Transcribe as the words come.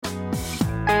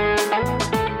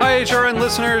HRN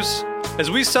listeners.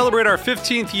 As we celebrate our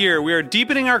 15th year, we are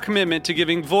deepening our commitment to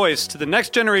giving voice to the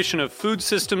next generation of food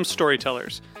systems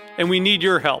storytellers, and we need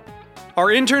your help. Our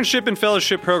internship and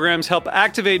fellowship programs help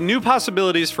activate new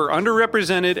possibilities for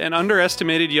underrepresented and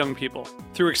underestimated young people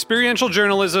through experiential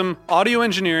journalism, audio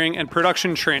engineering, and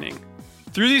production training.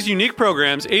 Through these unique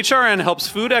programs, HRN helps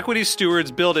food equity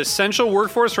stewards build essential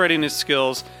workforce readiness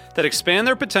skills that expand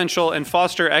their potential and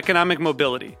foster economic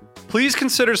mobility. Please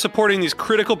consider supporting these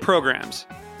critical programs.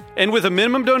 And with a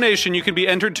minimum donation, you can be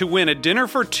entered to win a dinner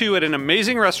for two at an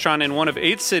amazing restaurant in one of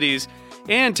 8 cities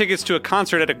and tickets to a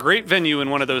concert at a great venue in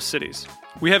one of those cities.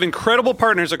 We have incredible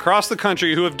partners across the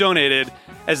country who have donated,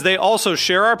 as they also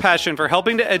share our passion for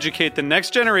helping to educate the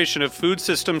next generation of food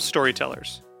systems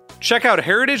storytellers. Check out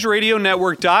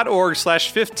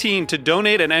heritageradionetwork.org/15 to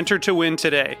donate and enter to win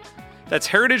today. That's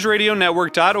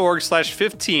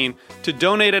heritageradionetwork.org/15 to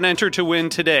donate and enter to win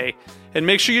today. And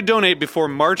make sure you donate before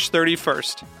March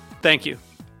 31st. Thank you.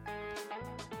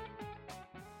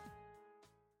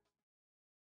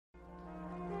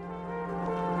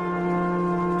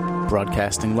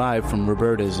 Broadcasting live from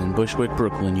Roberta's in Bushwick,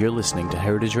 Brooklyn, you're listening to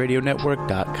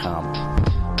heritageradionetwork.com.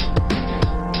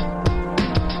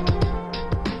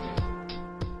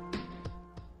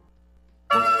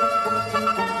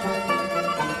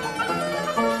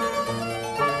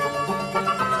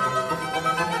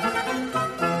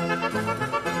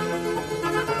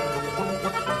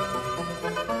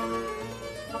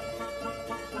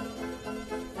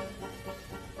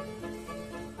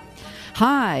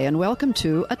 Hi, and welcome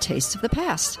to A Taste of the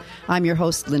Past. I'm your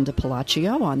host, Linda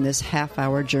Palacio, on this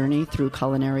half-hour journey through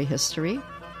culinary history.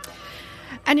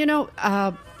 And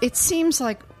it seems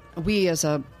like we as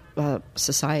a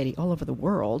society all over the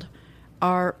world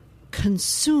are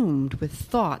consumed with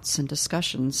thoughts and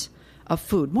discussions of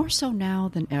food, more so now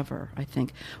than ever, I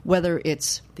think. Whether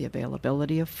it's the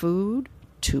availability of food,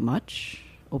 too much,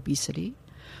 obesity,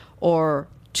 or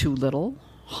too little,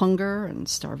 hunger and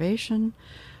starvation,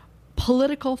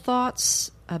 political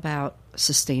thoughts about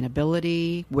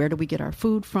sustainability, where do we get our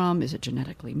food from, is it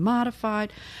genetically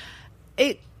modified?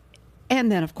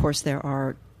 And then, of course, there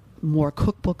are more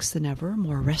cookbooks than ever,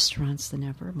 more restaurants than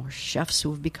ever, more chefs who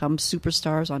have become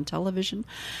superstars on television.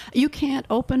 You can't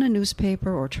open a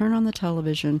newspaper or turn on the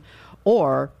television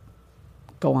or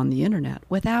go on the internet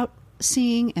without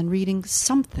seeing and reading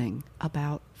something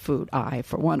about food. I,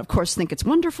 for one, of course, think it's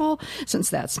wonderful, since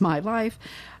that's my life.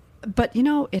 But,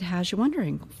 it has you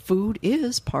wondering. Food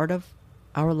is part of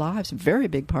our lives, a very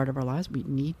big part of our lives. We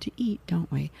need to eat,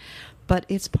 don't we? But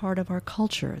it's part of our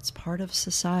culture. It's part of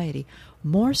society,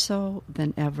 more so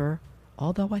than ever,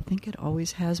 although I think it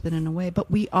always has been in a way. But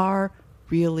we are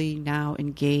really now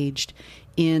engaged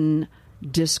in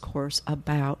discourse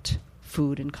about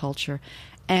food and culture.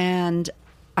 And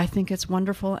I think it's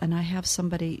wonderful, and I have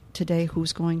somebody today who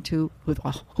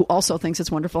also thinks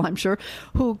it's wonderful, I'm sure,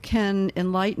 who can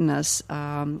enlighten us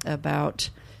about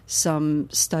some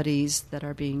studies that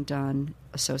are being done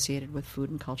associated with food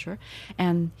and culture.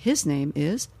 And his name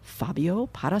is Fabio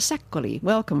Parasecoli.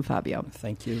 Welcome, Fabio.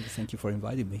 Thank you. Thank you for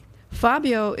inviting me.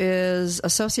 Fabio is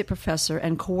associate professor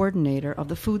and coordinator of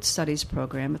the Food Studies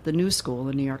program at the New School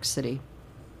in New York City.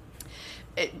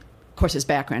 Of course, his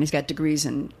background, he's got degrees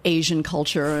in Asian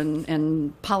culture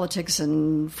and politics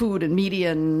and food and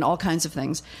media and all kinds of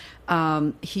things.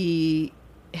 He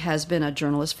has been a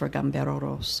journalist for Gambero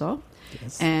Rosso,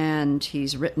 yes, and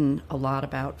he's written a lot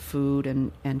about food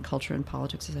and culture and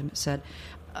politics, as I said.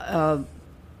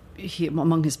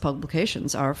 Among his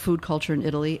publications are Food Culture in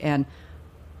Italy and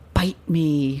Bite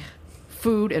Me,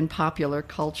 Food and Popular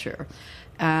Culture.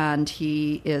 And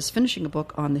he is finishing a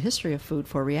book on the history of food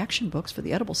for Reaction Books for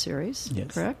the Edible series.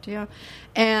 Yes. Correct? Yeah.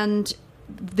 And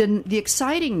the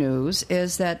exciting news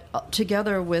is that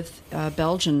together with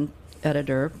Belgian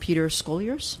editor Peter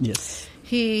Scholars, yes,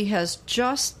 he has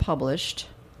just published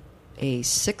a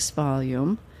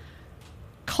 6-volume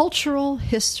cultural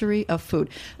history of food.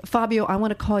 Fabio, I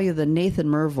want to call you the Nathan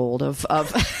Myhrvold of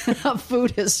of food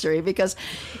history, because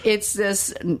it's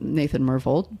this Nathan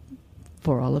Myhrvold.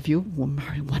 For all of you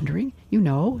wondering,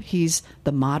 he's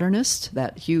the modernist,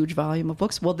 that huge volume of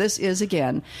books. Well, this is,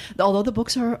 again, although the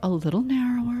books are a little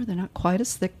narrower, they're not quite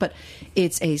as thick, but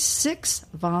it's a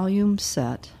 6-volume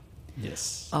set,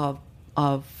 yes, of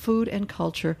food and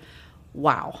culture.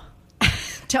 Wow.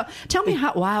 Tell me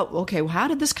how, wow, okay, how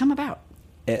did this come about?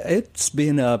 It's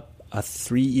been a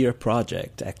 3-year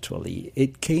project, actually.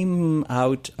 It came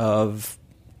out of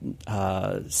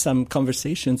some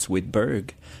conversations with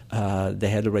Berg. They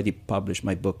had already published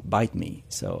my book, Bite Me.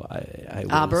 So I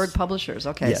was... Berg Publishers.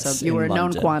 Okay, yes, so you were a known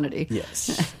London. quantity.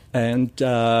 Yes. And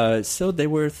so they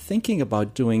were thinking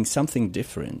about doing something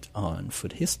different on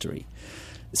food history,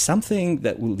 something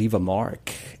that will leave a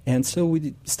mark. And so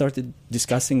we started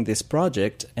discussing this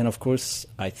project. And of course,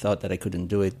 I thought that I couldn't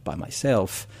do it by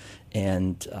myself.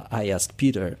 And I asked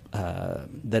Peter,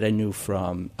 that I knew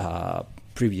from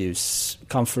previous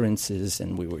conferences,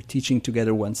 and we were teaching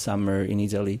together one summer in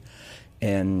Italy,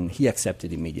 and he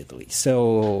accepted immediately.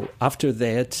 So after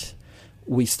that,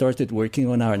 we started working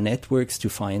on our networks to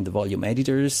find the volume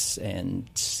editors, and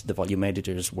the volume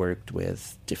editors worked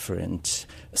with different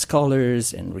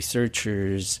scholars and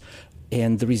researchers.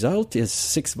 And the result is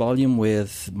 6 volumes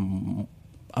with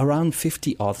around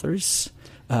 50 authors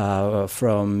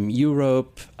from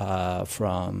Europe,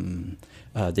 from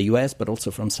the US, but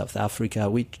also from South Africa.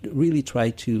 We really try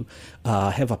to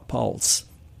have a pulse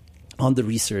on the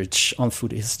research on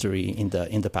food history in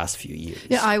the past few years.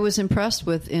 Yeah, I was impressed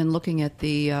with in looking at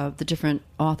the different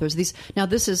authors.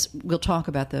 We'll talk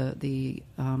about the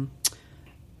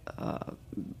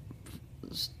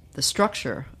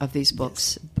structure of these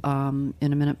books in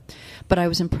a minute. But I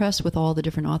was impressed with all the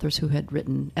different authors who had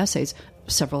written essays,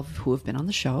 several of who have been on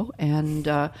the show, and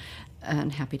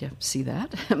happy to see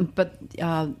that. But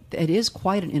it is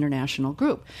quite an international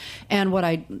group. And what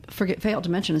I failed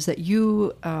to mention is that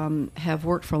you have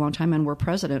worked for a long time and were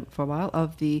president for a while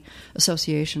of the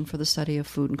Association for the Study of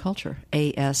Food and Culture,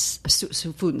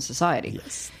 Food and Society.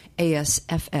 Yes.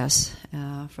 ASFS,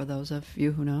 for those of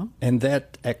you who know. And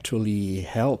that actually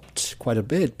helped quite a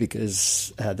bit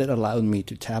because that allowed me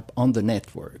to tap on the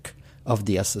network of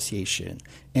the association.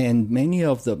 And many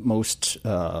of the most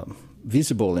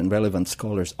visible and relevant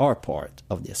scholars are part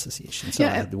of the association. So I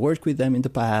had worked with them in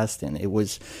the past, and it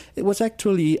was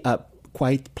actually a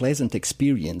quite pleasant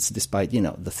experience, despite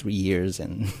the 3 years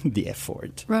and the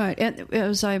effort. Right, and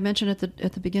as I mentioned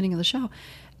at the beginning of the show,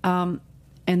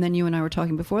 and then you and I were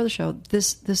talking before the show,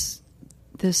 this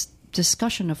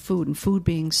discussion of food and food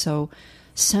being so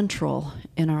central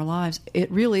in our lives, it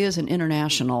really is an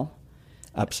international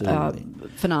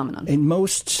phenomenon. In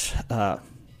most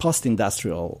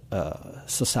post-industrial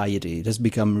society, it has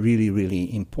become really,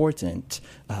 really important.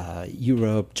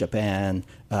 Europe, Japan,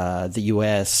 the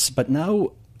US. But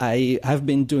now I've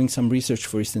been doing some research,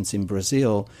 for instance, in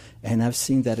Brazil, and I've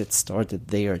seen that it started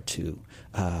there too.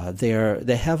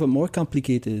 They have a more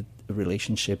complicated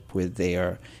relationship with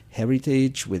their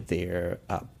heritage, with their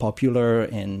popular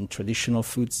and traditional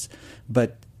foods,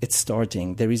 but it's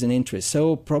starting. There is an interest.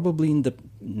 So probably in the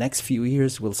next few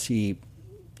years, we'll see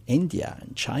India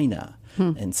and China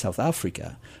and South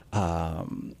Africa.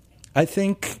 I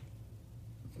think,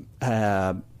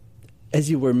 as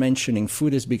you were mentioning,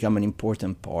 food has become an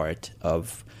important part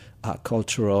of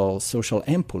cultural, social,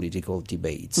 and political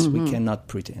debates. Mm-hmm. We cannot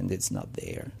pretend it's not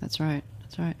there. That's right.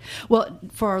 That's right. Well,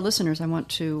 for our listeners, I want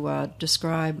to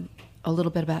describe a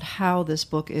little bit about how this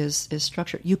book is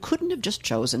structured. You couldn't have just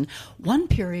chosen one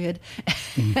period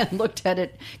and looked at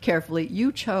it carefully.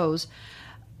 You chose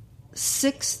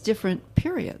 6 different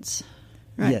periods.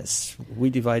 Right. Yes, we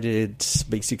divided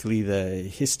basically the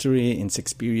history in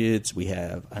 6 periods. We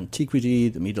have Antiquity,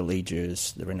 the Middle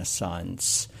Ages, the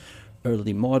Renaissance,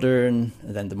 early modern,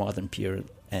 then the modern period,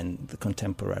 and the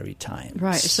contemporary times.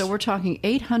 Right, so we're talking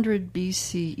 800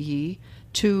 BCE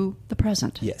to the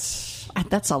present. Yes.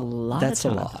 That's a lot of time. That's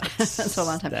a lot of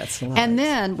time. That's a lot. And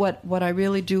then what I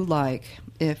really do like,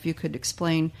 if you could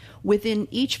explain, within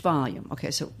each volume,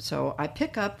 okay, so I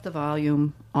pick up the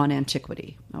volume on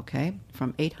Antiquity, okay,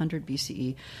 from 800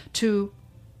 BCE to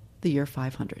the year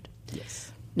 500.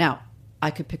 Yes. Now,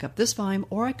 I could pick up this volume,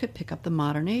 or I could pick up the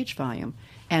Modern Age volume.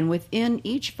 And within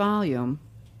each volume,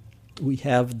 we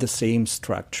have the same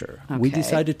structure. Okay. We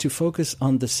decided to focus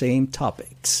on the same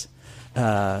topics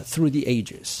through the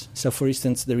ages. So, for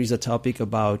instance, there is a topic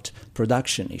about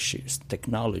production issues,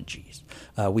 technologies.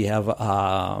 We have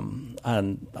a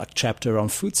chapter on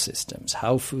food systems,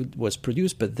 how food was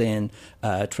produced, but then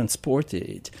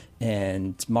transported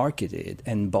and marketed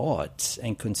and bought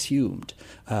and consumed.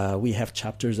 We have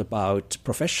chapters about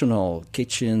professional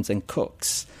kitchens and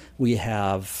cooks. We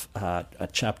have a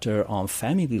chapter on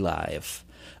family life.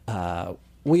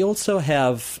 We also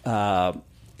have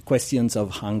questions of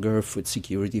hunger, food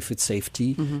security, food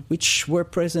safety, which were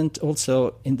present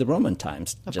also in the Roman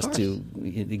times, to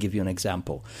give you an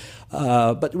example.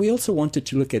 But we also wanted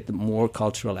to look at the more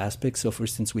cultural aspects. So, for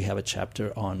instance, we have a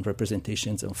chapter on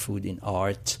representations of food in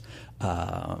art.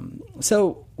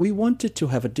 So we wanted to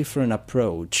have a different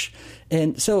approach.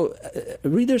 And so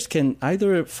readers can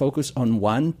either focus on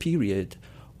one period,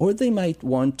 or they might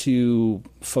want to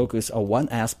focus on one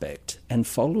aspect and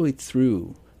follow it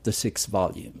through the 6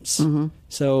 volumes.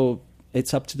 So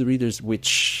it's up to the readers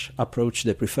which approach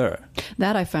they prefer.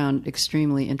 That I found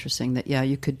extremely interesting, that,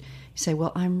 you could say,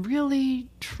 well, I'm really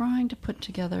trying to put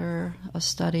together a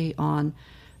study on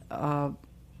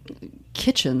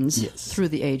kitchens through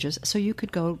the ages. So you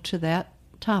could go to that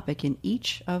topic in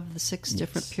each of the 6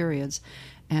 different periods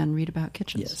and read about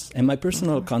kitchens. Yes, and my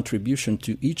personal contribution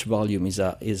to each volume is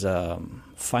a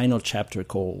final chapter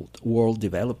called World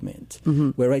Development,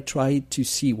 where I try to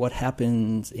see what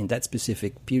happens in that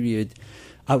specific period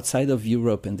outside of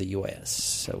Europe and the U.S.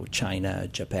 So China,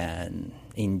 Japan,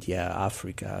 India,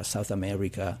 Africa, South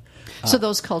America. So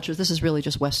those cultures, this is really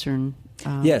just Western.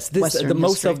 Yes, Western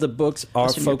most of the books are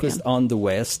Western focused European. on the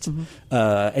West,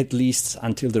 at least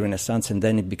until the Renaissance, and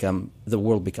then the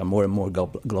world became more and more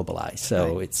globalized.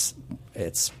 So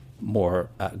it's more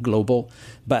global.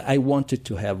 But I wanted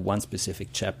to have one specific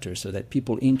chapter so that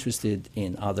people interested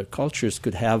in other cultures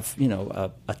could have,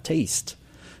 a taste.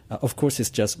 Of course, it's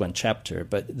just one chapter,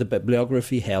 but the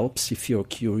bibliography helps if you're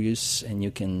curious, and you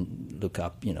can look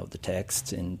up, the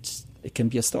text, and it can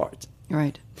be a start.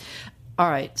 Right. All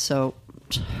right. So,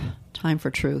 time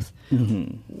for truth.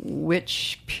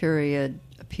 Which period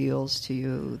appeals to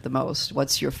you the most?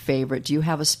 What's your favorite? Do you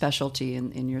have a specialty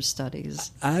in your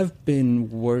studies? I've been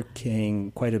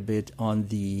working quite a bit on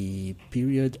the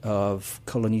period of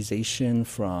colonization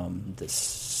from the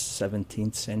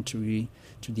 17th century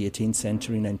to the 18th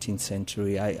century, 19th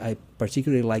century. I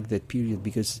particularly like that period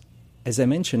because, as I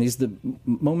mentioned, is the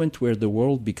moment where the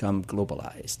world become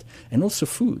globalized, and also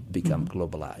food become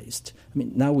globalized. I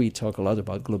mean, now we talk a lot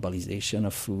about globalization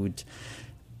of food.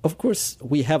 Of course,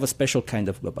 we have a special kind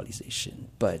of globalization,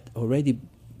 but already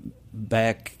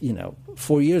back,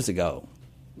 4 years ago,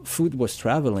 food was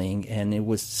traveling, and it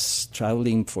was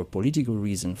traveling for political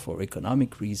reasons, for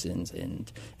economic reasons,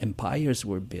 and empires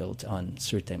were built on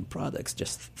certain products.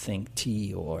 Just think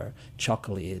tea or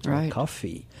chocolate or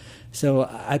coffee. So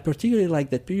I particularly like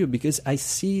that period because I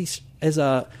see as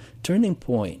a turning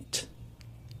point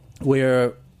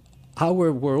where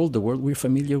our world, the world we're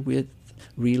familiar with,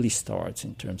 really starts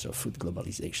in terms of food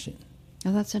globalization.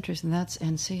 Oh, that's interesting.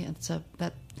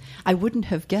 I wouldn't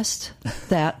have guessed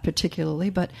that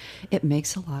particularly, but it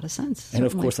makes a lot of sense. And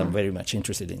of course, I'm very much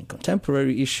interested in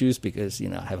contemporary issues because,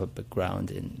 I have a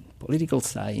background in political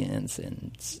science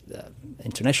and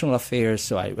international affairs.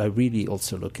 So I really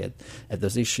also look at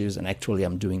those issues. And actually,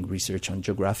 I'm doing research on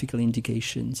geographical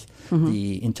indications,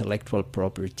 the intellectual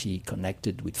property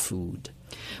connected with food.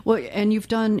 Well, and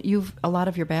a lot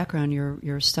of your background,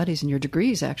 your studies and your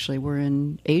degrees actually were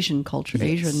in Asian culture,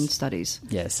 Asian studies.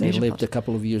 Yes, I lived a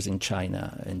couple of years in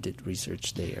China and did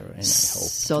research there, and I hope.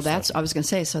 So I was going to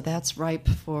say, so that's ripe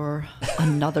for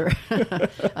another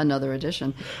another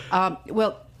edition.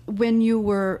 Well, when you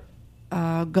were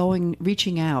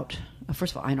reaching out,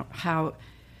 first of all, how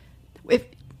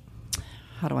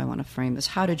do I want to frame this?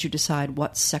 How did you decide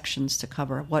what sections to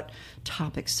cover, what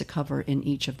topics to cover in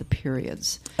each of the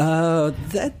periods?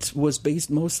 That was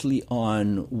based mostly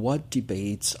on what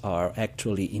debates are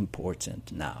actually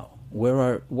important now.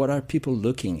 What are people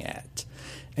looking at?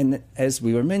 And as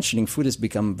we were mentioning, food has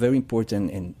become very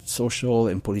important in social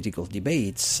and political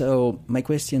debates. So my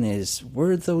question is,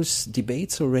 were those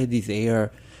debates already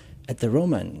there at the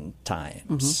Roman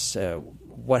times?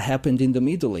 What happened in the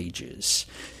Middle Ages?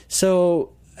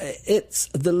 So it's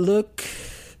the look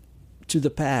to the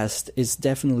past is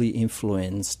definitely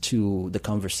influenced to the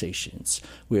conversations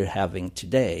we're having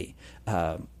today.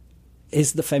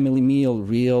 Is the family meal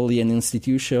really an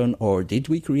institution, or did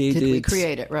we create it? Did we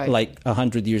create it, right? Like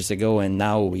 100 years ago, and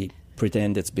now we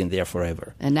pretend it's been there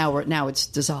forever. And now it's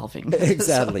dissolving.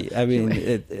 Exactly. So, I mean,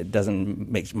 it doesn't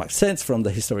make much sense from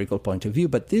the historical point of view,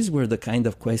 but these were the kind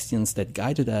of questions that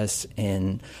guided us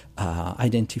in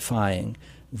identifying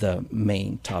the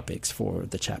main topics for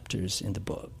the chapters in the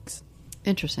books.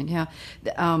 Interesting, yeah.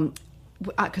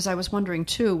 Because I was wondering,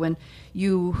 too, when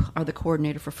you are the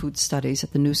coordinator for food studies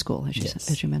at the New School,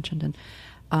 as you mentioned,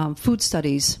 and food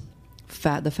studies,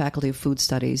 the Faculty of Food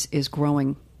Studies is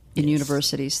growing in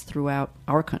universities throughout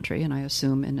our country, and I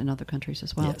assume in other countries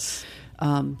as well. Yes.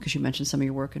 Because you mentioned some of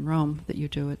your work in Rome that you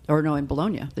do it, or no, in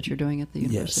Bologna that you're doing at the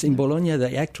university. Yes, in Bologna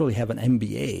they actually have an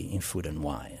MBA in food and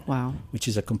wine. Wow. Which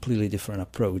is a completely different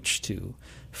approach to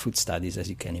food studies, as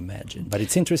you can imagine. But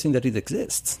it's interesting that it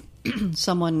exists.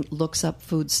 Someone looks up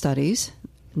food studies,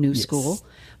 new school,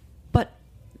 but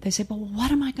they say, "Well,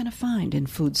 what am I going to find in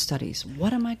food studies?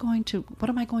 What am I going to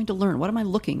learn? What am I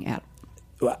looking at?"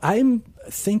 Well, I'm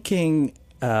thinking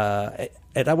at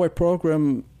our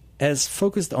program as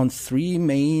focused on three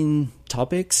main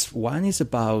topics. One is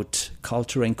about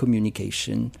culture and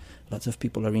communication. Lots of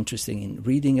people are interested in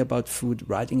reading about food,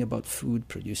 writing about food,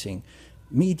 producing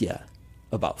media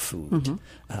about food.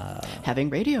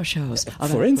 Having radio shows.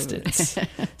 For instance.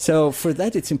 So for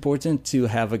that, it's important to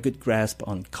have a good grasp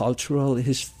on cultural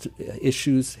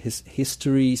issues,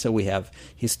 history. So we have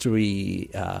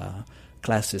history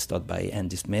classes taught by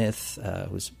Andy Smith,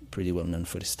 who's pretty well-known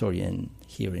food historian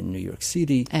here in New York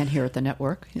City. And here at the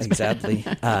network. Exactly.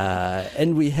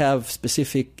 And we have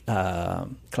specific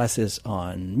classes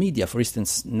on media. For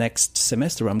instance, next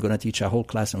semester, I'm going to teach a whole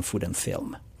class on food and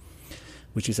film,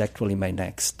 which is actually my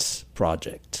next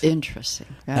project. Interesting.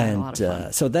 Yeah, a lot of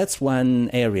fun. So that's one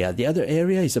area. The other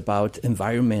area is about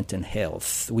environment and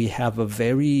health. We have a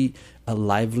very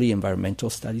lively environmental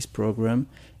studies program,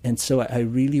 and so I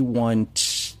really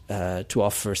want to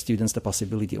offer students the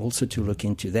possibility also to look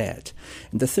into that.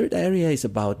 And the third area is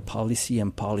about policy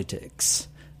and politics.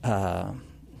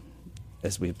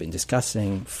 As we've been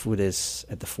discussing, food is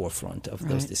at the forefront of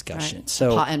those discussions. Right.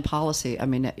 So, and policy, I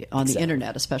mean, on the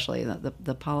internet especially,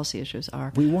 the policy issues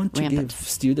are we want to rampant. give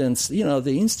students,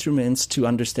 the instruments to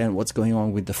understand what's going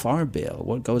on with the Farm Bill,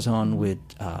 what goes on with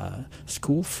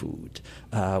school food,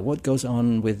 what goes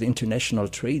on with international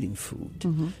trade in food.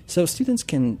 So students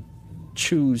can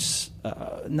choose.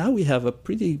 Now we have a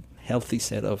pretty healthy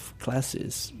set of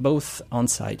classes, both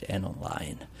on-site and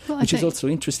online, which is also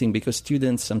interesting because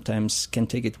students sometimes can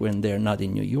take it when they're not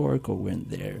in New York or when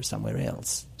they're somewhere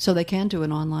else. So they can do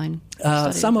an online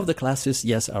study? Some of the classes,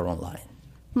 yes, are online.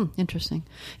 Interesting.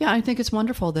 Yeah, I think it's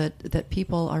wonderful that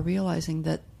people are realizing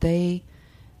that they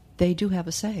do have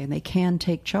a say and they can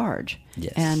take charge.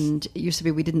 Yes. And it used to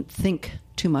be we didn't think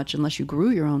too much unless you grew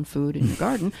your own food in your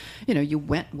garden. You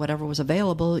went, whatever was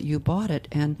available, you bought it.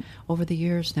 And over the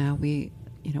years now, we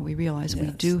realize we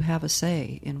do have a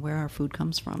say in where our food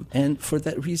comes from. And for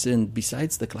that reason,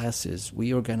 besides the classes,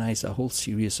 we organize a whole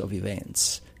series of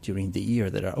events during the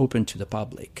year that are open to the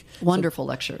public. Wonderful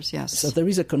lectures, yes. So there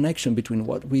is a connection between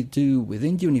what we do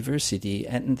within the university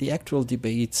and the actual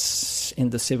debates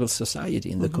in the civil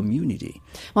society, in the community.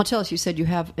 Well, tell us, you said you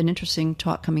have an interesting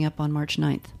talk coming up on March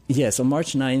 9th. Yes, on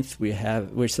March 9th,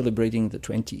 we're celebrating the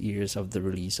 20 years of the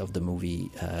release of the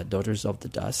movie Daughters of the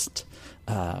Dust,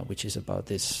 which is about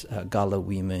this Gala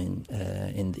women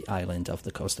in the island of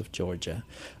the coast of Georgia.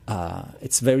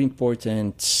 It's very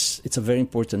important. It's a very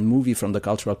important movie from the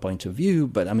cultural point of view,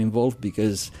 but I'm involved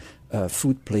because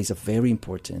food plays a very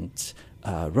important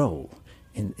role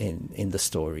in the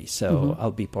story. So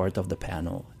I'll be part of the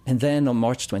panel. And then on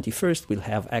March 21st, we'll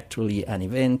have actually an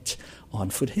event on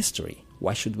food history.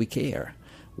 Why should we care?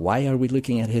 Why are we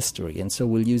looking at history? And so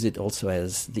we'll use it also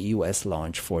as the U.S.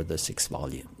 launch for the 6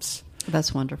 volumes.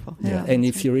 That's wonderful. Yeah. And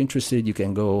if you're interested, you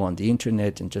can go on the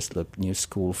internet and just look New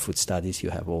School Food Studies. You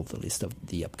have all the list of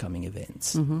the upcoming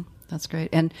events. That's great.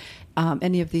 And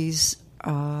any of these,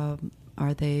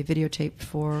 are they videotaped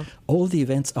for? All the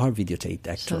events are videotaped,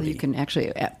 actually. So you can actually,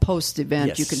 at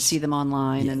post-event, you can see them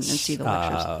online and see the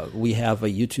lectures. We have a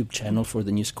YouTube channel for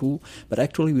the New School, but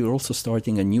actually we're also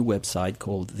starting a new website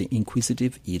called The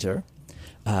Inquisitive Eater.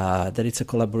 That it's a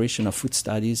collaboration of food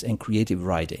studies and creative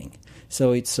writing.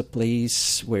 So it's a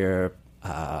place where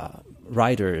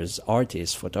writers,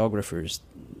 artists, photographers,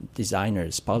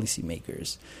 designers,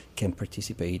 policymakers can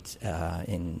participate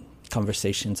in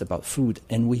conversations about food.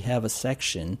 And we have a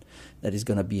section that is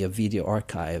going to be a video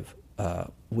archive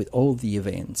with all the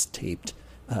events taped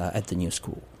at the New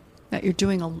School. Now,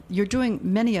 you're doing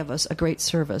many of us a great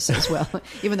service as well,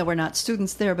 even though we're not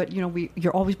students there. But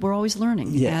we're always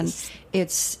learning, yes. And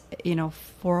it's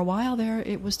for a while there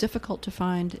it was difficult to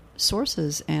find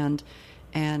sources and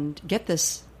get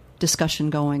this discussion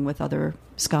going with other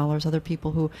scholars, other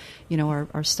people who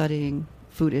are studying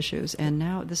food issues. And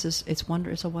now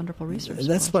it's a wonderful resource.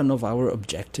 That's one of our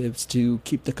objectives, to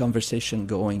keep the conversation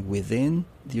going within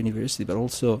the university, but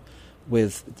also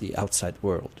with the outside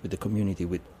world, with the community,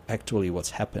 with actually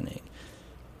what's happening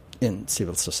in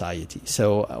civil society.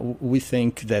 So we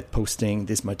think that posting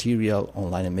this material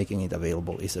online and making it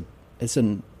available is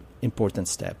important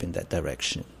step in that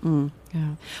direction.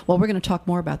 Yeah. Well, we're going to talk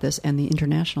more about this and the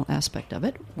international aspect of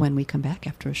it when we come back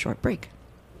after a short break.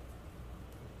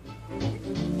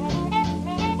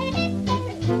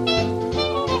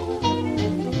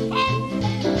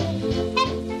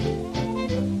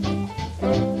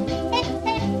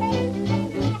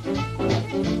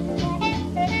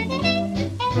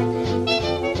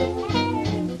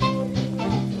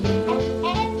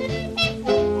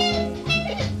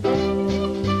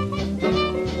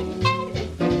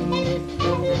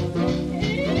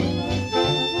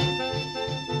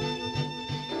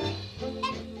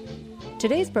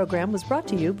 Today's program was brought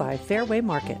to you by Fairway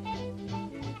Market.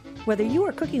 Whether you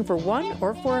are cooking for one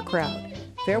or for a crowd,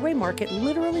 Fairway Market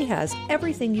literally has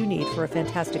everything you need for a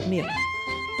fantastic meal.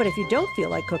 But if you don't feel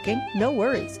like cooking, no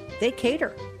worries. They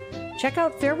cater. Check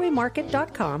out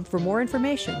fairwaymarket.com for more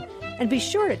information, and be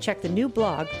sure to check the new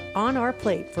blog On Our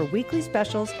Plate for weekly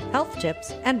specials, health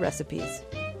tips, and recipes.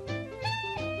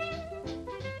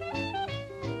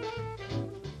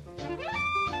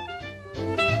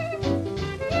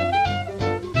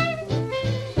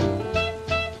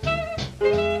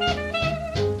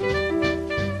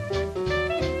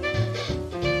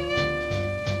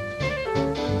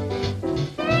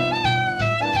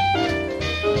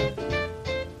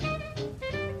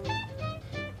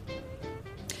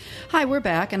 Hi, we're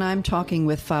back, and I'm talking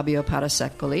with Fabio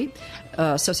Parasecoli,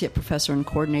 Associate Professor and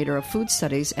Coordinator of Food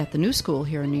Studies at the New School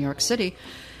here in New York City.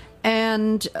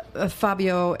 And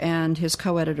Fabio and his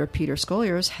co-editor, Peter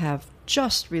Scholars, have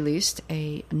just released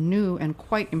a new and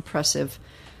quite impressive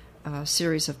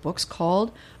series of books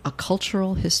called A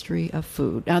Cultural History of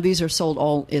Food. Now, these are sold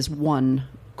all as one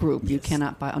group. Yes. You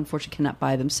cannot buy, unfortunately, cannot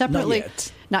buy them separately.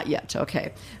 Not yet,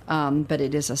 okay. But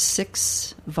it is a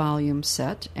 6-volume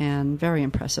set and very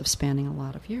impressive, spanning a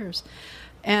lot of years.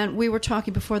 And we were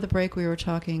talking, before the break, we were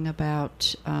talking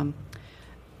about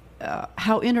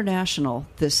how international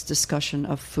this discussion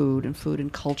of food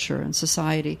and culture and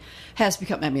society has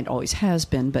become. I mean, it always has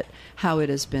been, but how it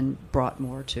has been brought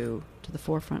more to the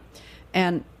forefront.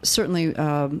 And certainly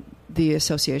the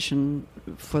Association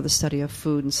for the Study of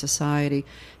Food and Society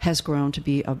has grown to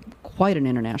be quite an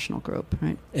international group,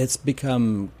 right? It's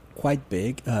become quite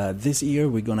big. This year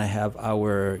we're going to have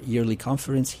our yearly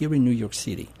conference here in New York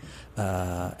City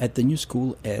at the New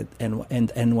School and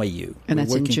NYU. And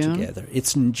that's working in June? Together.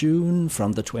 It's in June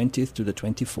from the 20th to the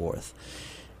 24th.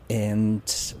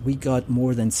 And we got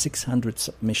more than 600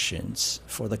 submissions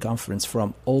for the conference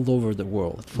from all over the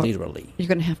world, literally. You're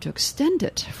going to have to extend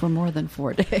it for more than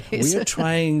 4 days. We are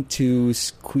trying to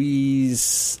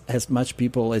squeeze as much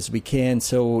people as we can,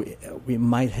 so we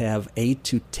might have 8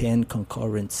 to 10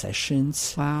 concurrent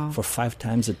sessions for 5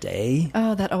 times a day.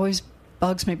 Oh, that always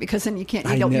bugs me, because then you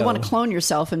want to clone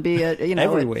yourself and be at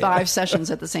 5 sessions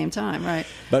at the same time, right?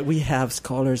 But we have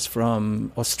scholars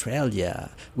from Australia.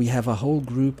 We have a whole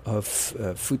group of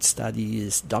food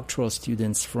studies doctoral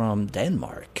students from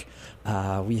Denmark.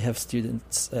 We have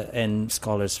students and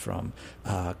scholars from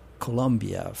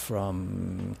Colombia,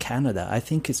 from Canada. I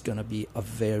think it's going to be a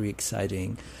very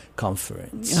exciting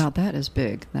conference. Oh, that is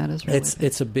big. That is really big.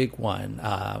 It's a big one.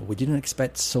 We didn't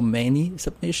expect so many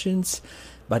submissions,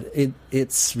 but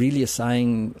it's really a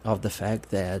sign of the fact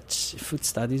that food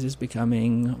studies is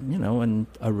becoming,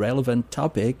 a relevant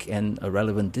topic and a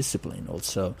relevant discipline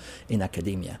also in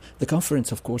academia. The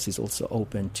conference, of course, is also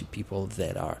open to people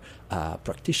that are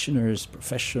practitioners,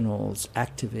 professionals,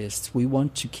 activists. We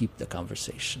want to keep the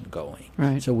conversation going.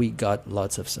 Right. So we got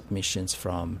lots of submissions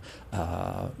from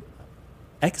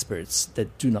experts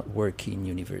that do not work in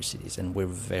universities, and we're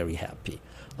very happy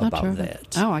about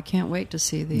that. Oh, I can't wait to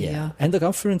see the... And the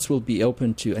conference will be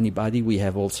open to anybody. We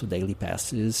have also daily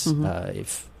passes.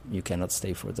 If you cannot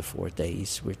stay for the 4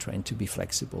 days, we're trying to be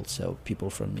flexible, so people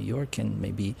from New York can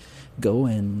maybe go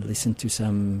and listen to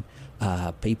some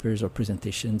papers or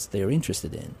presentations they're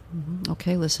interested in.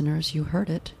 Okay, listeners, you heard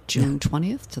it. June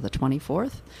 20th to the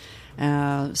 24th.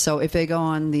 So if they go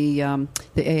on the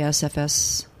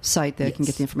ASFS site, they can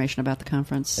get the information about the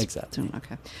conference. Exactly.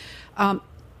 Okay.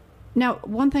 Now,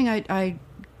 one thing I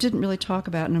didn't really talk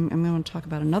about, and I'm going to talk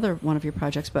about another one of your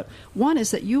projects, but one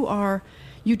is that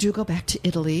you do go back to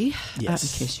Italy. Yes.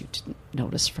 In case you didn't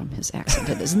notice from his accent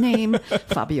and his name,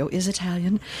 Fabio is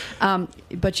Italian.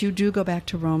 But you do go back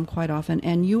to Rome quite often,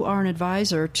 and you are an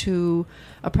advisor to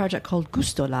a project called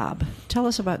Gusto Lab. Tell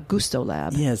us about Gusto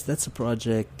Lab. Yes, that's a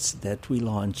project that we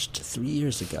launched 3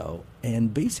 years ago.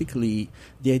 And basically,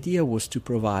 the idea was to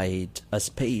provide a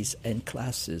space and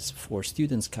classes for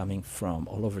students coming from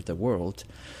all over the world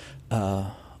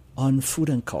on food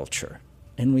and culture.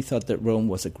 And we thought that Rome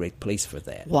was a great place for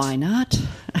that. Why not?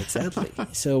 Exactly.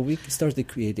 So we started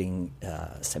creating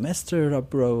semester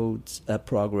abroad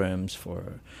programs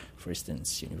for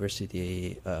instance,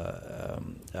 University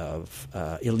of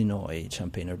Illinois,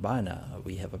 Champaign-Urbana.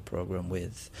 We have a program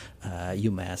with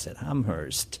UMass at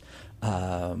Amherst.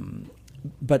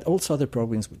 But also other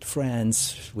programs with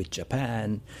France, with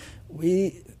Japan.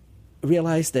 We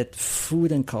realized that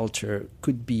food and culture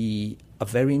could be a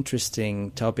very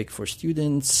interesting topic for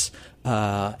students,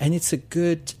 and it's a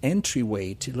good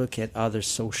entryway to look at other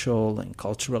social and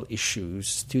cultural issues.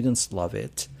 Students love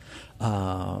it.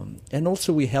 And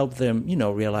also we help them,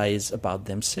 realize about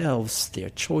themselves, their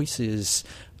choices,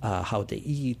 how they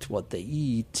eat, what they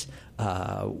eat,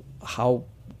 how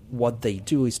what they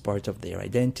do is part of their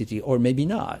identity, or maybe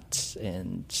not.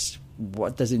 And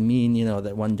what does it mean,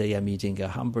 that one day I'm eating a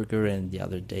hamburger and the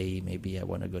other day maybe I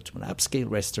want to go to an upscale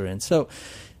restaurant. So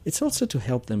it's also to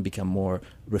help them become more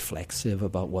reflexive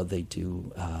about what they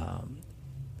do.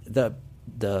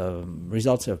 The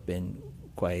results have been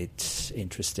quite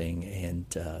interesting, and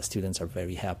students are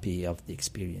very happy of the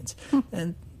experience.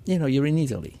 And you're in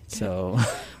Italy, so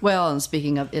well. And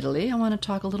speaking of Italy, I want to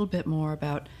talk a little bit more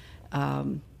about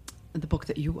the book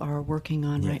that you are working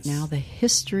on right now, The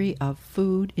History of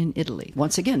Food in Italy.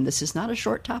 Once again, this is not a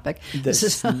short topic. This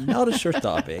is not a short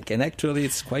topic, and actually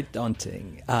it's quite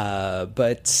daunting.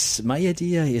 But my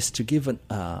idea is to give an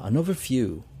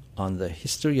overview on the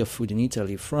history of food in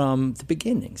Italy from the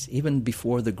beginnings, even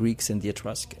before the Greeks and the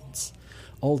Etruscans,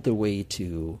 all the way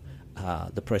to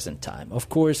the present time. Of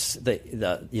course,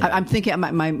 I'm thinking,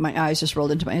 my eyes just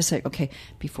rolled into my eyes. Like, okay,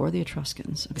 before the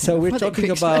Etruscans. Okay, so we're talking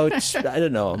about,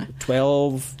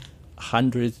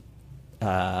 1200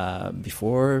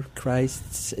 before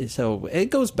Christ. So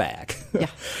it goes back. Yeah.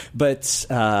 But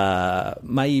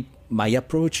my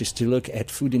approach is to look at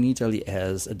food in Italy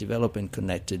as a development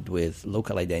connected with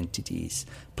local identities,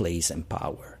 place, and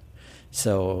power.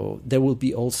 So there will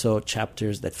be also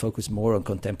chapters that focus more on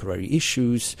contemporary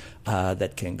issues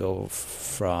that can go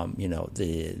from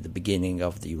the beginning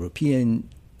of the European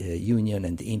Union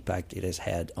and the impact it has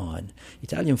had on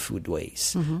Italian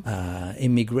foodways,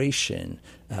 immigration,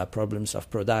 problems of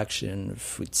production,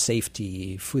 food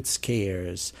safety, food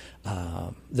scares,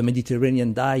 the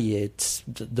Mediterranean diet,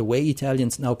 the way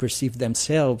Italians now perceive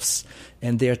themselves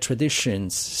and their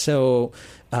traditions. So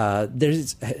there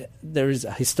is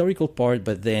a historical part,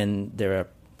 but then there are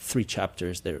 3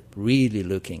 chapters that are really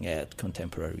looking at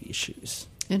contemporary issues.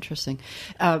 Interesting.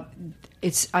 I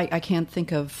can't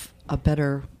think of a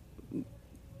better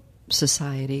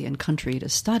society and country to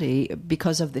study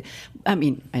because of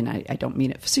and I don't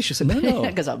mean it facetiously,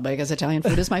 because Italian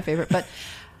food is my favorite, but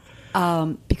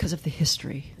because of the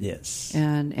history. Yes.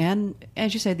 And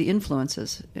as you say, the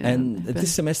influences. And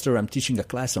this semester I'm teaching a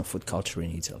class on food culture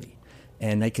in Italy,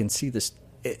 and I can see this.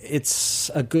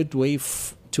 It's a good way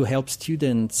to help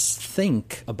students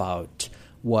think about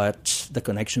what the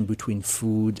connection between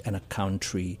food and a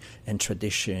country and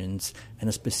traditions and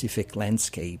a specific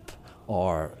landscape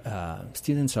are.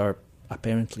 Students are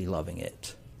apparently loving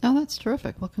it. Oh, that's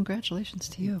terrific. Well, congratulations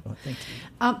to you. Oh, thank you.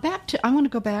 I want to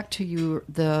go back to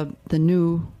the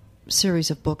new series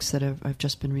of books that have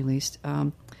just been released.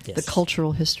 Yes. The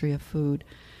Cultural History of Food.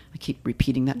 I keep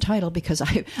repeating that title because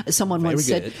someone once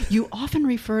said, you often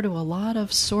refer to a lot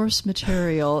of source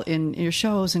material in your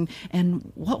shows, and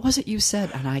what was it you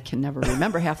said? And I can never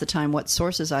remember half the time what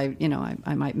sources I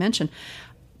might mention.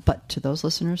 But to those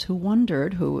listeners who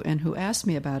wondered, who asked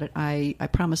me about it, I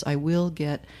promise I will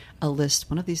get a list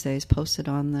one of these days posted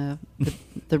on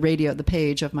the radio, the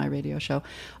page of my radio show,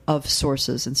 of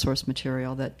sources and source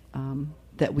material that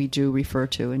we do refer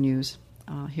to and use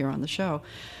here on the show.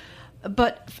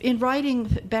 But in writing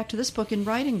this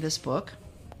book,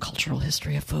 Cultural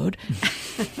History of Food,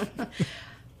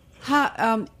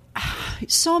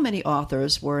 so many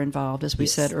authors were involved, as we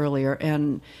said earlier,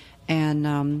 and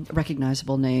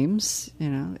recognizable names,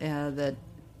 that.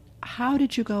 How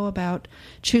did you go about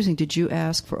choosing? Did you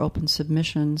ask for open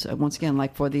submissions, once again,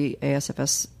 like for the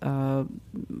ASFS conference?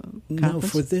 No,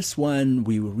 for this one,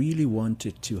 we really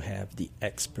wanted to have the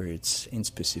experts in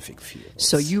specific fields.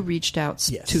 So you reached out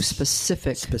to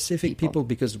specific people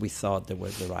because we thought they were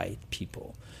the right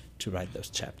people to write those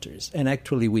chapters. And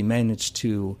actually, we managed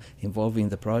to involve in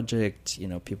the project,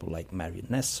 people like Marion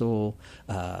Nessel,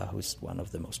 who's one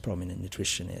of the most prominent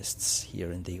nutritionists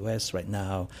here in the U.S. right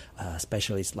now,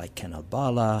 specialists like Ken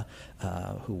Albala,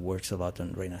 who works a lot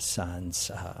on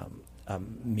Renaissance,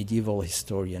 medieval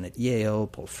historian at Yale,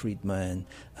 Paul Friedman,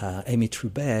 Amy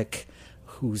Trubeck,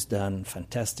 who's done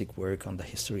fantastic work on the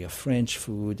history of French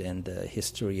food and the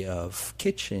history of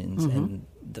kitchens and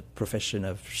the profession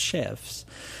of chefs.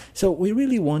 So we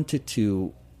really wanted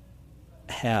to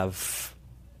have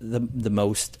the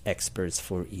most experts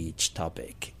for each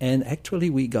topic. And actually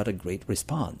we got a great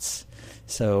response.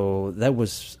 So that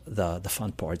was the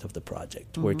fun part of the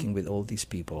project, working with all these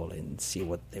people and see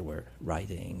what they were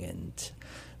writing. And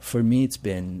for me, it's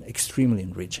been extremely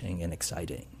enriching and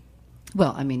exciting.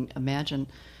 Well, I mean, imagine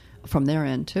from their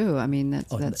end too. I mean,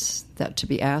 that's to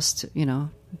be asked,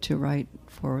 to write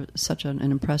for such an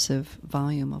impressive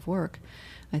volume of work.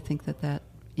 I think that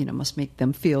must make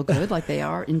them feel good, like they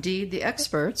are indeed the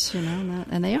experts,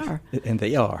 and they are. And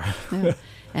they are. Yeah.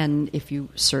 And if you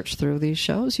search through these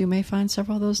shows, you may find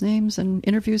several of those names and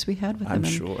interviews we had with them. I'm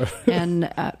sure. And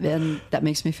that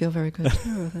makes me feel very good,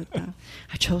 too, that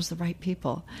I chose the right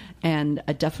people. And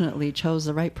I definitely chose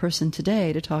the right person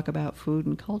today to talk about food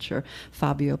and culture,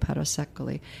 Fabio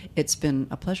Parasecoli. It's been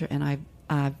a pleasure, and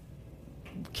I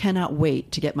cannot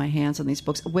wait to get my hands on these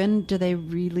books. When do they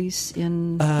release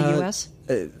in the U.S.?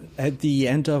 At the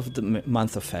end of the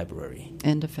month of February.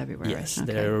 End of February. Yes.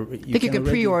 Okay. I think you can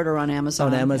pre-order on Amazon.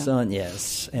 On Amazon,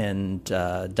 yes. And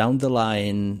down the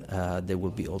line, they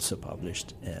will be also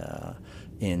published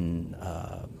in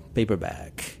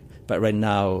paperback. But right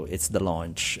now, it's the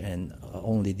launch, and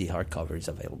only the hardcover is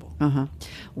available.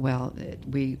 Well,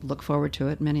 we look forward to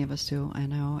it. Many of us do, I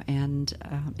know. And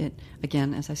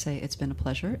again, as I say, it's been a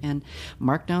pleasure. And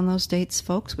mark down those dates,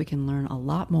 folks. We can learn a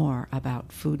lot more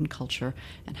about food and culture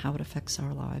and how it affects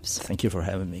our lives. Thank you for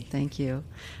having me. Thank you.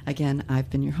 Again, I've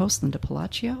been your host, Linda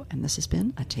Palacio, and this has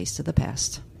been A Taste of the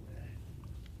Past.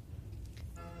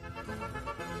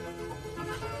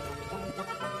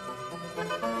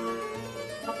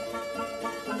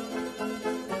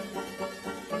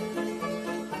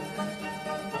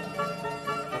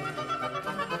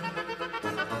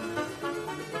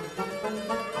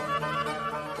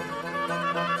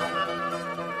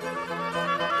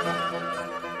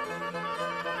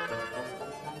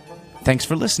 Thanks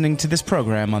for listening to this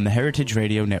program on the Heritage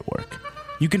Radio Network.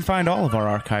 You can find all of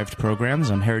our archived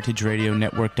programs on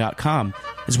heritageradionetwork.com,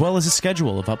 as well as a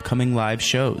schedule of upcoming live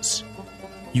shows.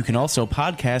 You can also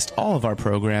podcast all of our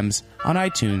programs on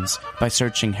iTunes by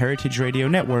searching Heritage Radio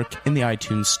Network in the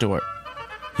iTunes Store.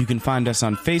 You can find us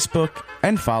on Facebook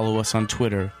and follow us on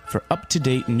Twitter for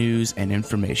up-to-date news and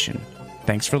information.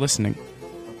 Thanks for listening.